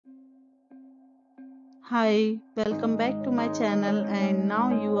Hi, welcome back to my channel, and now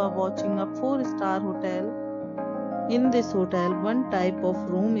you are watching a 4-star hotel. In this hotel, one type of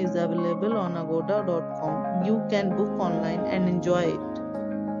room is available on agoda.com. You can book online and enjoy it.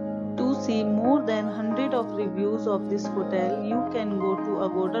 To see more than 100 of reviews of this hotel, you can go to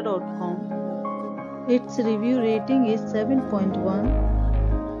agoda.com. Its review rating is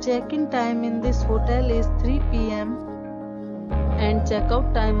 7.1. Check-in time in this hotel is 3 p.m. and checkout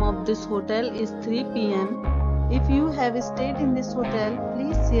time of this hotel is 3 p.m. If you have stayed in this hotel,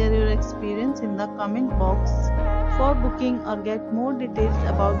 please share your experience in the comment box. For booking or get more details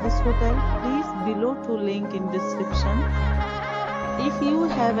about this hotel, please below to link in description. If you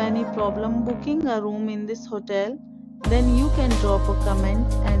have any problem booking a room in this hotel, then you can drop a comment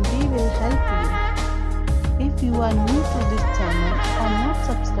and we will help you. If you are new to this channel or not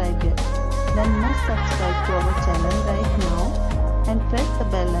subscribed yet, then must subscribe to our channel right now and press the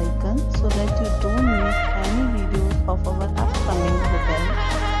bell icon so that you don't miss any videos of our upcoming hotel.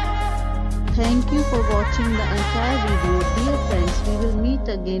 Thank you for watching the entire video. Dear friends, we will meet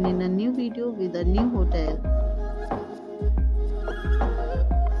again in a new video with a new hotel.